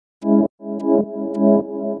I'm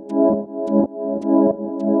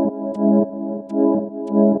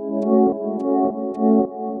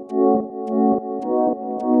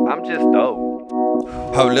just dope.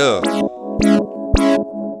 Hold up.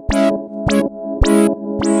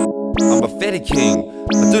 I'm a Fetty King.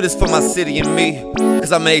 I do this for my city and me,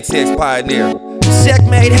 cause I'm ATX pioneer.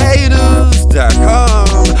 Checkmatehaters.com.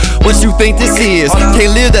 What you think this is?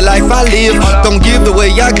 Can't live the life I live. Don't give the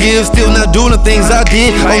way I give. Still not doing the things I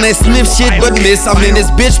did. On that Smith shit but miss. I'm in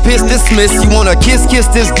this bitch piss dismiss. You wanna kiss this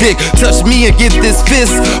dick. Touch me and get this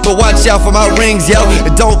fist. But watch out for my rings, yo.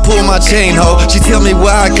 And don't pull my chain, ho. She tell me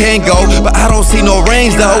where I can't go, but I don't see no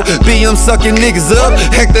range, though. BM sucking niggas up,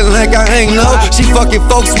 acting like I ain't know. She fucking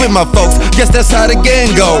folks with my folks. Guess that's how the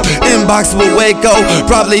gang go. Inbox with Waco.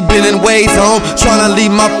 Probably been in Wade's home. Tryna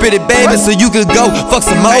leave my pretty baby so you could go fuck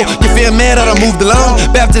some more. You feel mad that I moved along?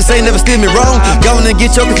 Baptist ain't never steered me wrong. Go on and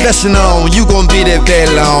get your confession on. You gon' be there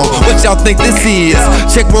very long. What y'all think this is?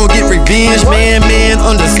 Check won't get revenge. Man,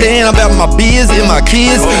 understand about my biz and my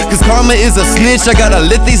kids. Cause karma is a snitch. I gotta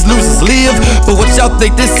let these losers live. But what y'all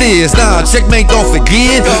think this is? Nah, Checkmate don't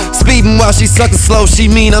forget. Speeding while she sucking slow.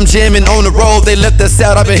 She mean I'm jamming on the road. They left us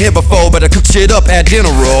out, I've been here before. But I cook shit up at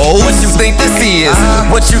dinner roll. What you think this is?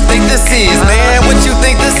 What you think this is, man? What you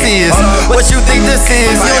think this is? What you think this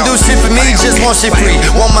is? You don't do shit for me, just want shit free.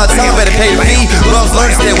 Want my time, better pay the fee. Bums learn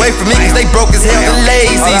to stay away from me, cause they broke as hell and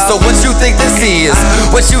lazy. So what you think this is?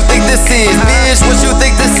 What you think this is, bitch? What you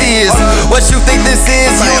think this is? What you think this is?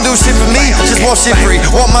 You don't do shit for me, just want shit free.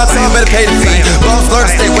 Want my time, better pay the fee. Bums learn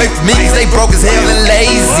to stay away from me, cause they broke as hell and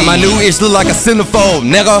lazy. My new ish look like a centerfold,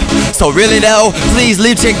 nigga. So really though, please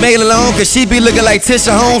leave Checkmate alone, cause she be looking like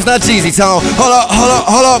Tisha Holmes, not Jeezy Tone.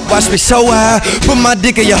 Hold up, watch me show her. Put my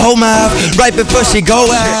dick in your whole mouth, right before she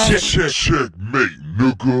go out. Checkmate,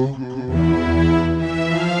 nigga.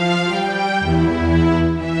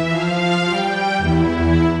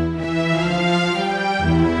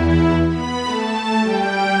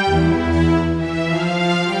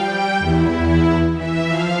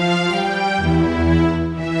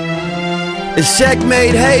 It's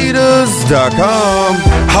Checkmatehaters.com.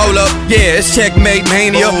 Hold up, yeah, it's Checkmate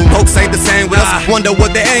mania. Folks ain't the same with us. Wonder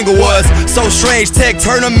what the angle was. So strange, tech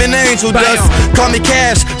turn them into angel dust. Call me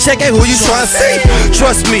Cash, check out who you tryna see.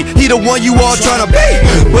 Trust me, he the one you all tryna be.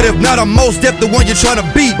 But if not, I'm most def the one you're tryna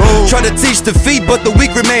beat. Try to teach the feet, but the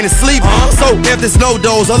weak remain asleep. So if there's no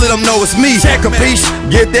dose, I'll let them know it's me. Capiche?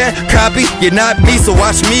 Get that? Copy? You're not me, so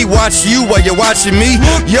watch me watch you while you're watching me.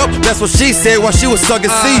 Yup, that's what she said while she was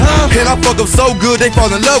sucking C. And I fuck up so good they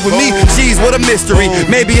fall in love with me. Jeez, what a mystery.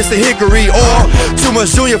 Maybe it's the hickory, or too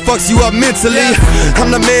much junior fucks you up mentally.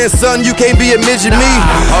 I'm the man, son, you can't be a midget me.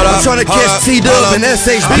 I'm tryna catch T-Dub and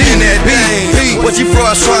SHB in that beat. What you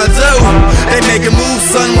frauds tryna do? They making moves,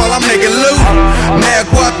 son, while I'm making loot.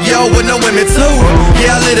 Mad guap, yo, with no women too.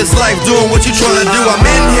 Yeah, I live this life doing what you tryna do. I'm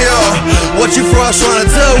in here. What you frauds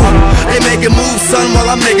tryna do? They making moves, son,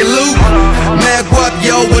 while I'm making loot. Mad guap,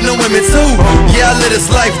 yo, with no women too. Yeah, I live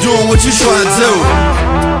this life doing what you tryna do.